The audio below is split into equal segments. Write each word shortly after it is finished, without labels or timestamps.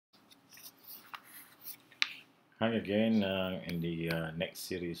Hi again, in the next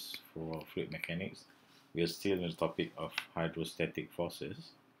series for fluid mechanics. We are still in the topic of hydrostatic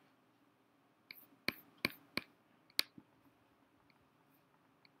forces.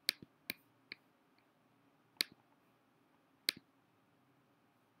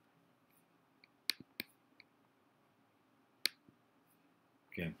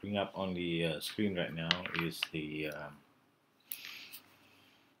 Okay, bring up on the screen right now is the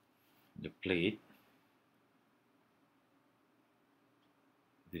plate.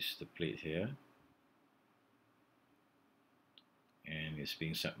 This is the plate here, and it's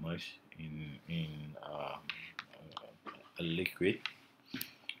being submerged in a liquid,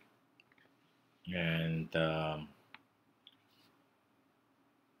 and the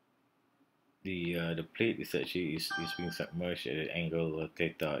plate is actually is being submerged at an angle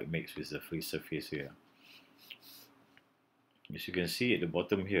theta. It makes with the free surface here. As you can see at the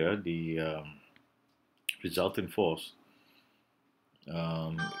bottom here, the resultant force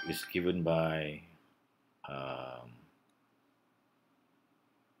is given by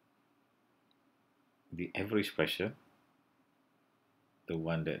the average pressure, the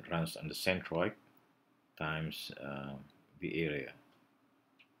one that runs on the centroid, times the area.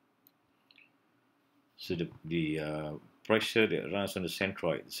 So the pressure that runs on the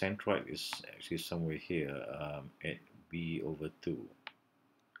centroid is actually somewhere here at B/2.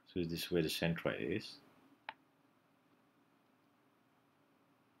 So this is where the centroid is.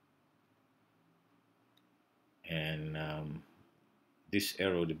 And this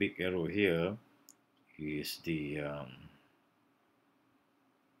arrow, the big arrow here, is the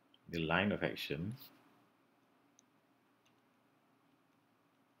line of action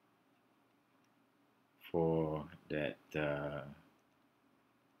for that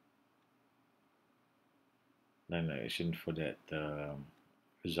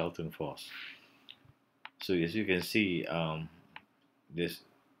resultant force. So as you can see,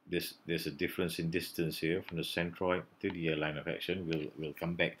 there's a difference in distance here from the centroid to the line of action. We'll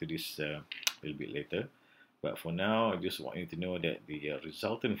come back to this a little bit later, but for now I just want you to know that the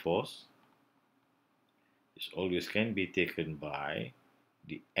resultant force is always can be taken by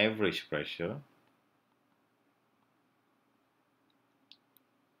the average pressure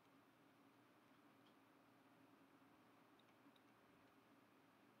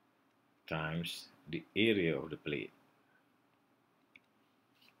times the area of the plate.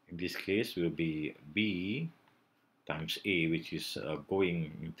 In this case will be B times A, which is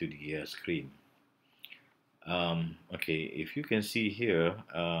going into the screen. Okay, if you can see here,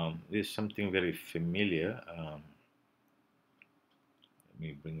 there's something very familiar. Let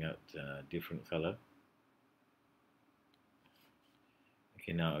me bring out a different color.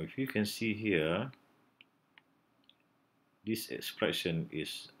 Okay, now if you can see here, this expression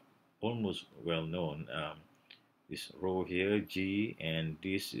is almost well known. This rho here, G, and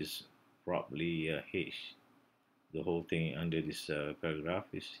this is probably H. The whole thing under this paragraph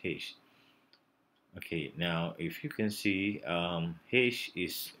is H. Okay, now if you can see, H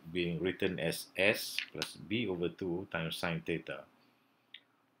is being written as S plus B/2 times sine theta.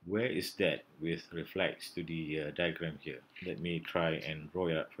 Where is that with reflects to the diagram here? Let me try and draw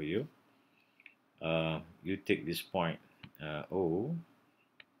it up for you. You take this point O,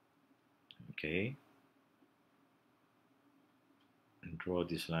 okay, and draw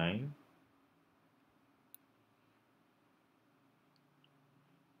this line.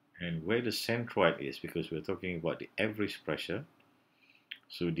 And where the centroid is, because we're talking about the average pressure,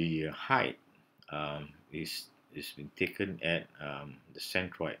 so the height is been taken at the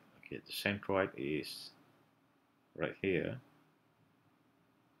centroid. Okay, the centroid is right here.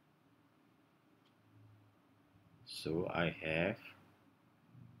 So I have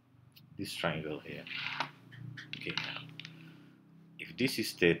this triangle here. Okay, now if this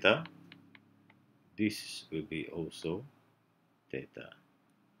is theta, this will be also theta.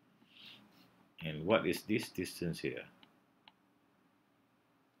 And what is this distance here?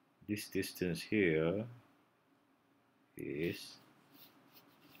 This distance here is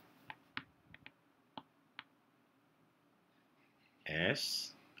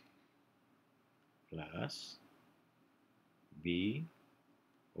S plus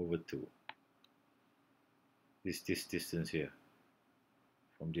B/2. This distance here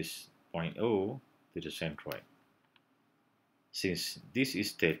from this point O to the centroid. Since this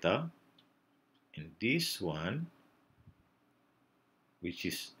is theta, and this one, which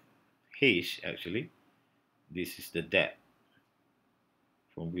is H actually, this is the depth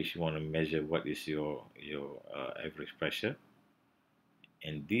from which you want to measure what is your average pressure,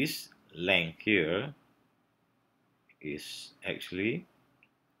 and this length here is actually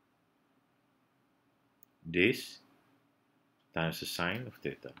this times the sine of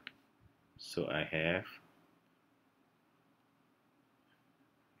theta. So I have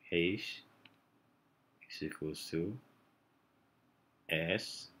H is equals to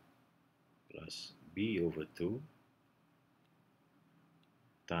S plus B over 2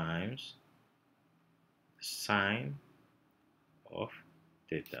 times the sine of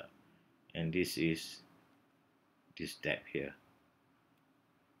theta, and this is this depth here.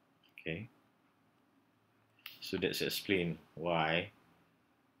 Okay, so that's explain why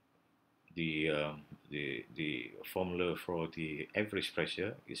the formula for the average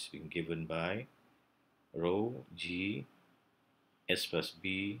pressure is being given by rho G S plus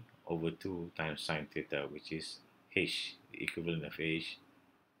B over 2 times sine theta, which is H, the equivalent of H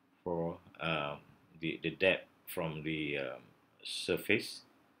for the depth from the surface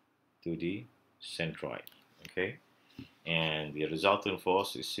to the centroid. Okay, and the resultant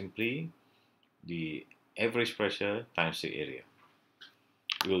force is simply the average pressure times the area.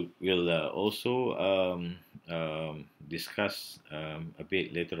 We'll also discuss a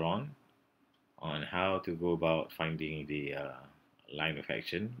bit later on how to go about finding the line of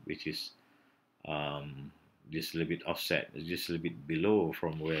action, which is just a little bit offset, just a little bit below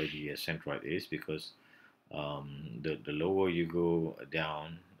from where the centroid is, because the lower you go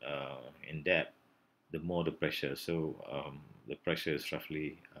down in depth, the more the pressure. So the pressure is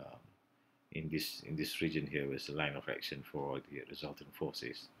roughly in this region here, with the line of action for the resultant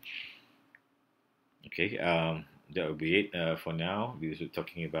forces. Okay, that will be it for now. We were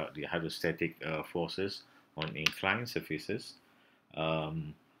talking about the hydrostatic forces on inclined surfaces.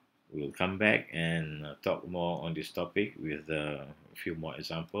 We'll come back and talk more on this topic with a few more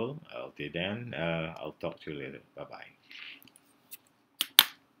examples. Till then, I'll talk to you later. Bye bye.